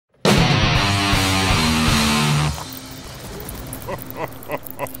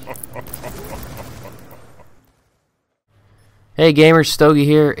Hey gamers, Stogie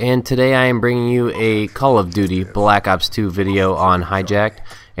here, and today I am bringing you a Call of Duty Black Ops 2 video on Hijacked,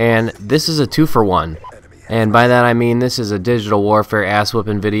 and this is a 2-for-1. And by that I mean this is a digital warfare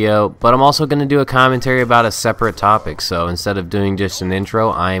ass-whooping video, but I'm also going to do a commentary about a separate topic. So instead of doing just an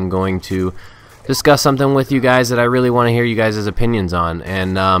intro, I am going to discuss something with you guys that I really want to hear you guys' opinions on.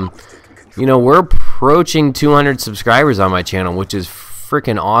 And you know, we're approaching 200 subscribers on my channel, which is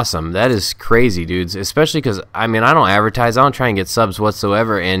freaking awesome. That is crazy, dudes, especially because I mean, I don't advertise, I don't try and get subs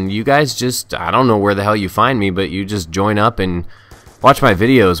whatsoever, and you guys just, I don't know where the hell you find me, but you just join up and watch my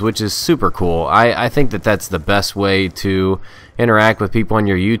videos, which is super cool. I think that that's the best way to interact with people on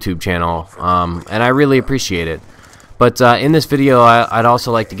your YouTube channel, and I really appreciate it. But in this video, I'd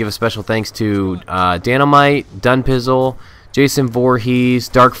also like to give a special thanks to Dynamite, Dunpizzle, Jason Voorhees,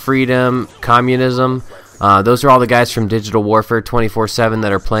 Dark Freedom, Communism. Those are all the guys from Digital Warfare 24/7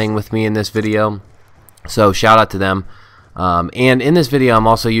 that are playing with me in this video, so shout out to them. And in this video I'm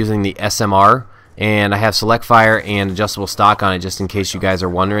also using the SMR, and I have select fire and adjustable stock on it, just in case you guys are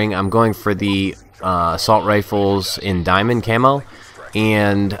wondering. I'm going for the assault rifles in diamond camo,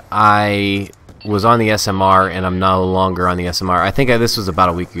 and I was on the SMR and I'm no longer on the SMR. I think this was about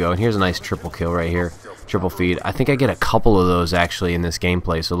a week ago, and here's a nice triple kill right here, triple feed. I think I get a couple of those actually in this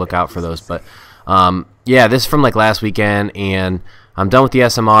gameplay, so look out for those. But yeah, this is from like last weekend, and I'm done with the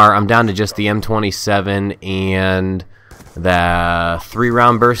SMR. I'm down to just the M27 and the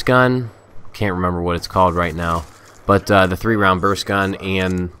 3-round burst gun. Can't remember what it's called right now, but the 3-round burst gun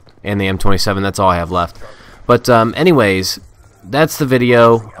and the M27. That's all I have left. But anyways, that's the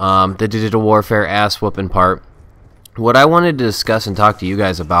video. The digital warfare ass whooping part. What I wanted to discuss and talk to you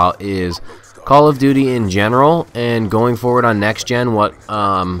guys about is Call of Duty in general, and going forward on next gen, what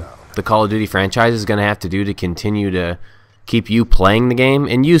the Call of Duty franchise is going to have to do to continue to keep you playing the game,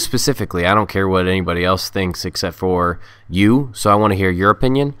 and you specifically. I don't care what anybody else thinks except for you, so I want to hear your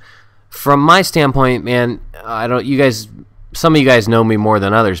opinion. From my standpoint, man, some of you guys know me more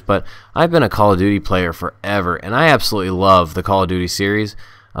than others, but I've been a Call of Duty player forever, and I absolutely love the Call of Duty series.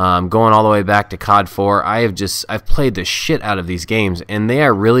 Going all the way back to CoD 4, I've played the shit out of these games, and they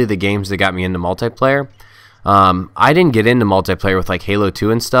are really the games that got me into multiplayer. I didn't get into multiplayer with like Halo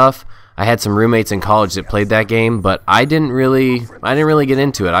 2 and stuff. I had some roommates in college that played that game, but I didn't really get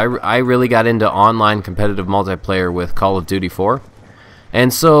into it. I really got into online competitive multiplayer with Call of Duty 4.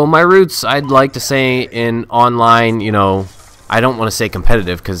 And so my roots, I'd like to say, in online, you know, I don't want to say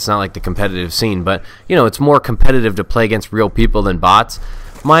competitive because it's not like the competitive scene, but you know, it's more competitive to play against real people than bots.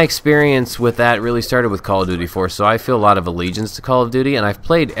 My experience with that really started with Call of Duty 4, so I feel a lot of allegiance to Call of Duty, and I've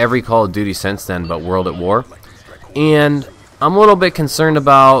played every Call of Duty since then but World at War. And I'm a little bit concerned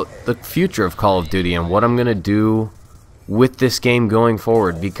about the future of Call of Duty and what I'm going to do with this game going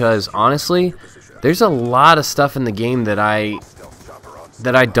forward, because honestly, there's a lot of stuff in the game that I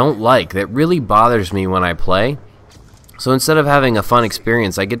don't like, that really bothers me when I play. So instead of having a fun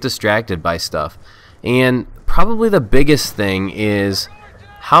experience, I get distracted by stuff. And probably the biggest thing is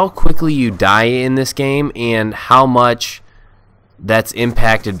how quickly you die in this game, and how much that's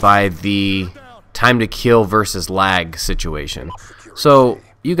impacted by the time to kill versus lag situation. So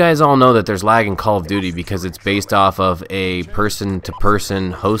you guys all know that there's lag in Call of Duty because it's based off of a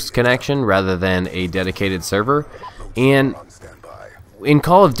person-to-person host connection rather than a dedicated server. And in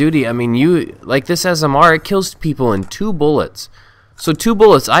Call of Duty, I mean, like this SMR, it kills people in 2 bullets. So 2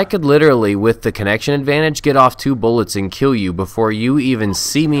 bullets, I could literally, with the connection advantage, get off 2 bullets and kill you before you even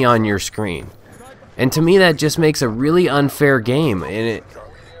see me on your screen. And to me, that just makes a really unfair game, and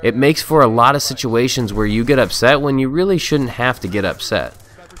it makes for a lot of situations where you get upset when you really shouldn't have to get upset.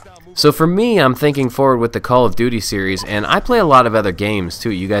 So for me, I'm thinking forward with the Call of Duty series, and I play a lot of other games too.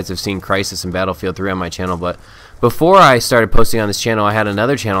 You guys have seen Crysis and Battlefield 3 on my channel, but before I started posting on this channel, I had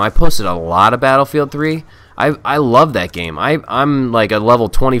another channel. I posted a lot of Battlefield 3. I love that game. I'm like a level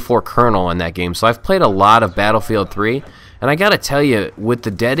 24 colonel in that game, so I've played a lot of Battlefield 3. And I gotta tell you, with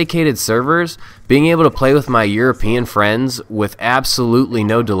the dedicated servers, being able to play with my European friends with absolutely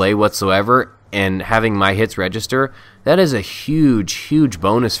no delay whatsoever and having my hits register, that is a huge, huge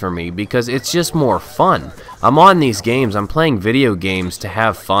bonus for me, because it's just more fun. I'm on these games, I'm playing video games to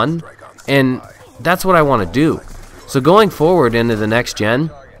have fun, and that's what I want to do. So going forward into the next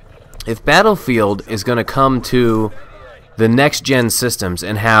gen, if Battlefield is going to come to the next gen systems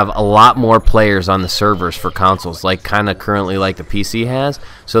and have a lot more players on the servers for consoles, like kind of currently like the PC has,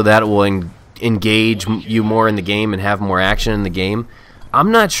 so that will engage you more in the game and have more action in the game,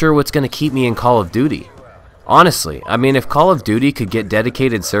 I'm not sure what's going to keep me in Call of Duty. Honestly, I mean, if Call of Duty could get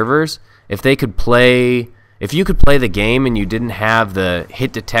dedicated servers, if you could play the game and you didn't have the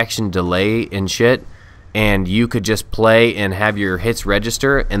hit detection delay and shit, and you could just play and have your hits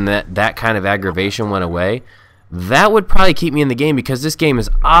register, and that kind of aggravation went away, that would probably keep me in the game, because this game is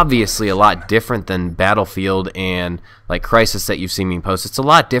obviously a lot different than Battlefield and like Crisis that you've seen me post. It's a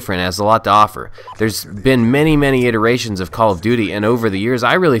lot different. It has a lot to offer. There's been many iterations of Call of Duty, and over the years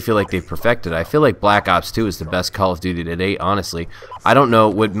I really feel like they've perfected it. I feel like Black Ops 2 is the best Call of Duty to date, honestly. I don't know,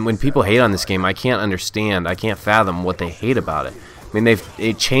 when people hate on this game, I can't understand, I can't fathom what they hate about it. I mean,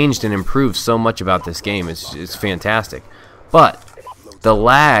 it changed and improved so much about this game. It's fantastic. But the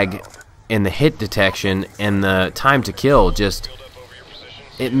lag and the hit detection and the time to kill, just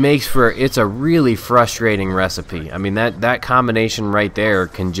it's a really frustrating recipe. I mean, that combination right there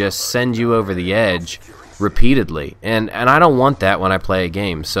can just send you over the edge repeatedly, and I don't want that when I play a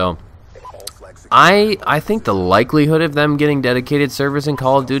game. So I think the likelihood of them getting dedicated servers in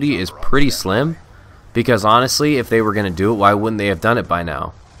Call of Duty is pretty slim, because honestly, if they were going to do it, why wouldn't they have done it by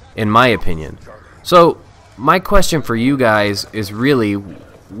now, in my opinion? So my question for you guys is really,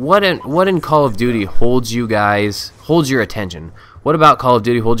 what in Call of Duty holds your attention? What about Call of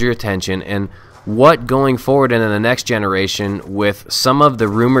Duty holds your attention, and what going forward into the next generation, with some of the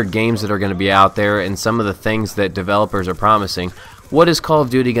rumored games that are going to be out there and some of the things that developers are promising, what is Call of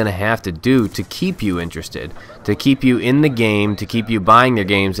Duty going to have to do to keep you interested, to keep you in the game, to keep you buying their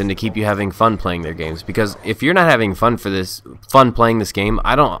games, and to keep you having fun playing their games? Because if you're not having fun playing this game,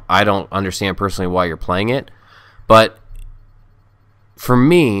 I don't understand personally why you're playing it. But for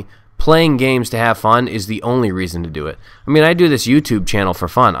me, playing games to have fun is the only reason to do it. I mean, I do this YouTube channel for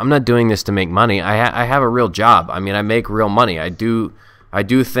fun. I'm not doing this to make money. I have a real job. I mean, I make real money. I do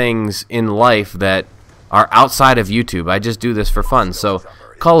things in life that are outside of YouTube. I just do this for fun. So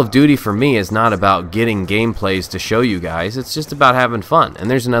Call of Duty for me is not about getting gameplays to show you guys. It's just about having fun. And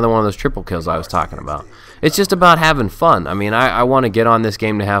there's another one of those triple kills I was talking about. It's just about having fun. I mean, I want to get on this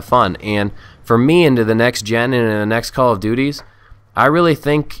game to have fun. And for me, into the next gen and in the next Call of Duties, I really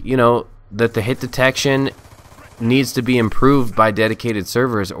think, you know, that the hit detection needs to be improved by dedicated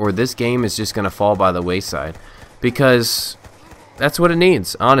servers, or this game is just going to fall by the wayside, because that's what it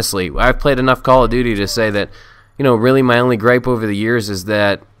needs, honestly. I've played enough Call of Duty to say that, you know, really my only gripe over the years is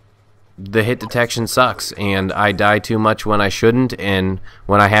that the hit detection sucks, and I die too much when I shouldn't, and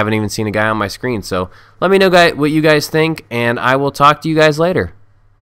when I haven't even seen a guy on my screen. So let me know, guys, what you guys think, and I will talk to you guys later.